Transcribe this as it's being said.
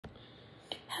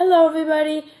Hello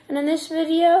everybody, and in this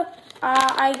video,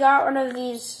 I got one of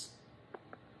these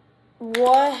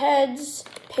Warheads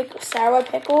sour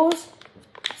pickles.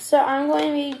 So I'm going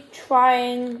to be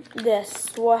trying this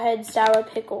Warhead sour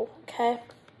pickle, okay?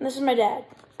 And this is my dad.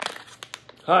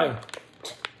 Hi.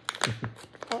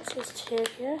 Oh, it says tear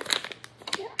here.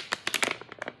 Yeah.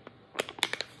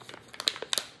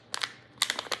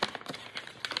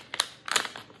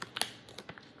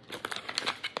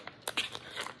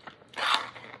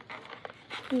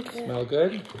 Okay. Smell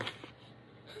good?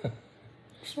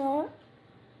 Smell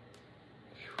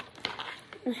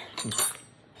it?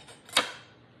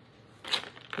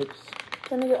 Oops.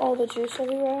 Gonna get all the juice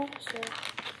everywhere, so.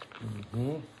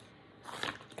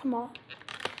 Come on.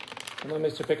 Come on,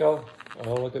 Mr. Pickle.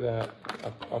 Oh, look at that.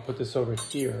 I'll put this over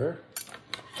here.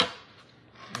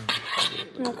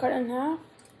 I'm gonna cut it in half.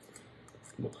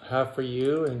 Half for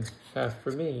you and half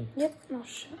for me. Yep, no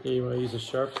shit. Here, you want to use a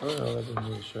sharp? Oh, no, that doesn't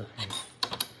use a sharp.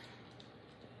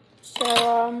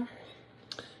 So,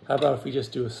 How about if we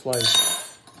just do a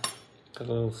slice? Cut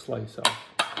a little slice off.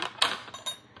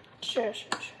 Sure.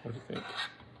 What do you think?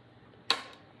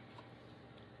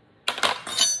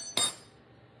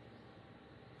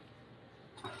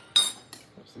 I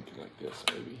was thinking like this,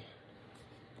 maybe.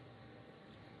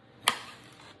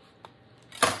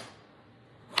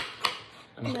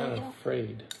 I'm kind of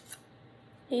afraid.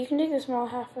 Yeah, you can take the small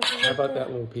half of it. How about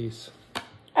that little piece?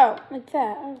 Oh, like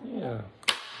that. Oh. Yeah.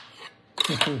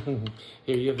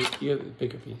 Here, you have the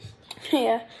bigger piece.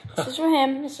 Yeah. This is for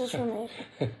him. This is for me.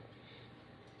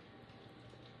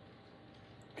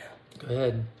 Go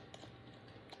ahead.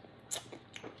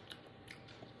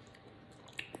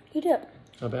 Eat it.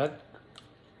 Not bad?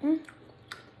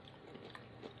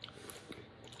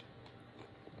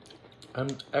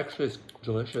 Actually, it's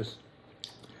delicious.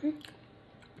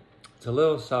 It's a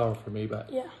little sour for me, but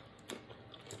yeah,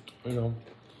 you know,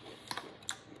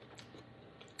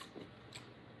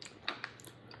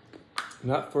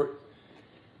 not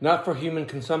for human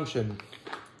consumption.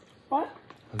 What?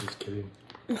 I'm just kidding.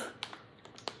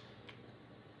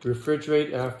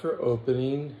 Refrigerate after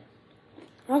opening.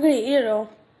 I'm not gonna eat it all.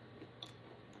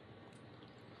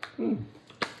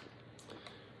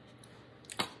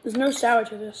 There's no sour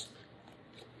to this.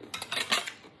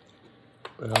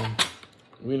 Well,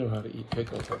 we know how to eat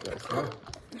pickles, I guess, huh?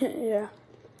 Yeah.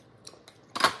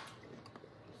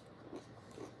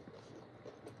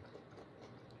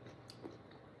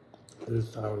 It is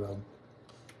sour though.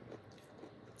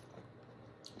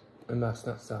 And that's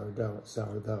not sourdough, it's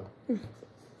sourdough.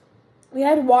 We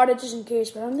had water just in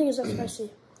case, but I don't think it's that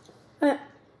spicy.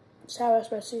 Sour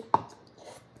spicy.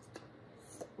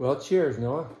 Well, cheers,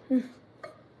 Noah. We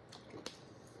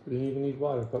didn't even need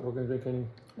water, but we're gonna drink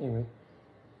anyway.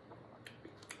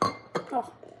 Oh,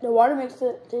 the water makes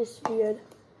it taste good.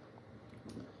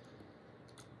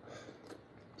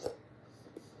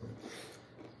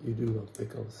 You do love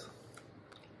pickles.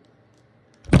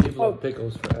 You've loved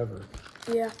pickles forever.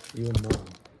 Yeah. You and Mom.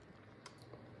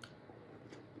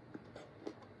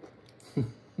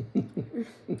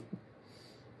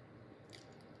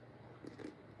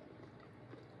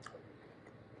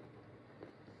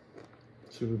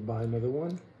 Should we buy another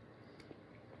one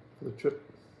for the trip?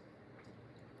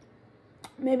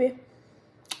 Maybe.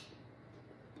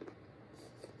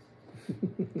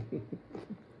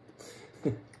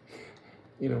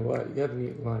 You know what? You haven't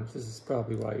eaten lunch. This is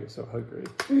probably why you're so hungry.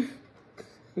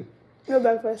 No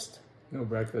breakfast. No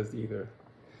breakfast either.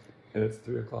 And it's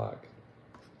 3 o'clock.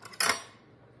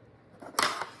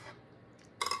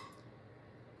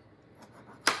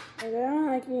 I don't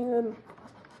like eating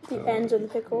the ends of the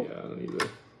pickle. Yeah, I don't either.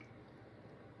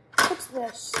 What's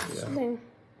this? Yeah. Something.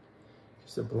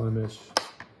 Just a blemish.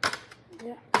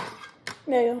 Yeah.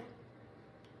 There you go.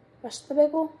 Rest of the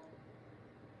pickle.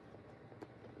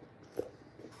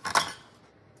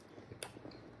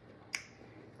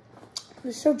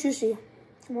 It's so juicy.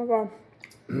 Oh my god.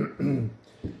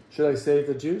 Should I save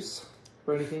the juice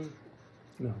for anything?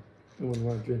 No. You wouldn't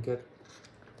want to drink it?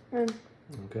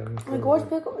 Okay. Like what's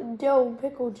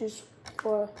pickle juice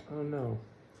for? Oh no.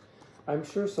 I'm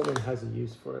sure someone has a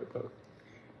use for it, but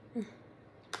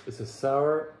it's a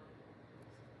sour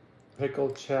pickle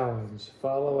challenge.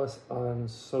 Follow us on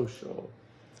social.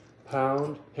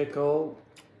 Pound pickle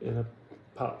in a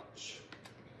pouch.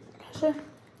 Sure.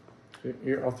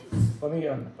 Here, let me.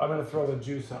 I'm gonna throw the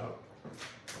juice out.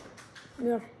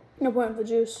 Yeah. No point for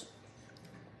juice.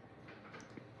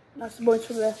 That's the point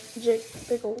for the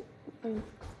pickle thing.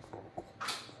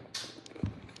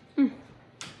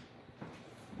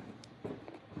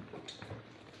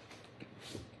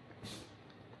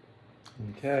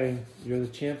 Okay, you're the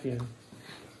champion.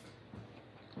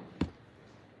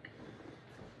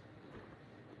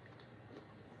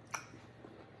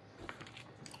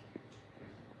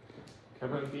 I'm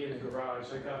gonna be in the garage.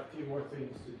 I got a few more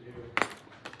things to do.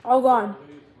 All gone.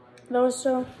 That was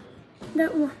so.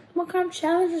 What kind of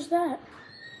challenge is that?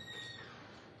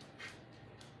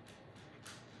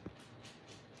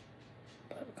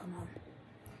 Come on.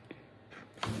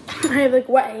 I have like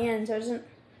wet hands. I wasn't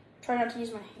trying not to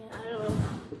use my hand. I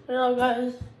don't know,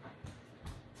 guys.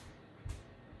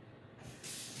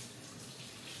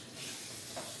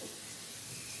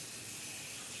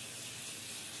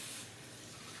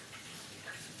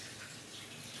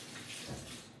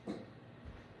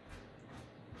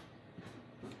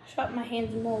 My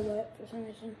hands more wet for some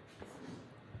reason.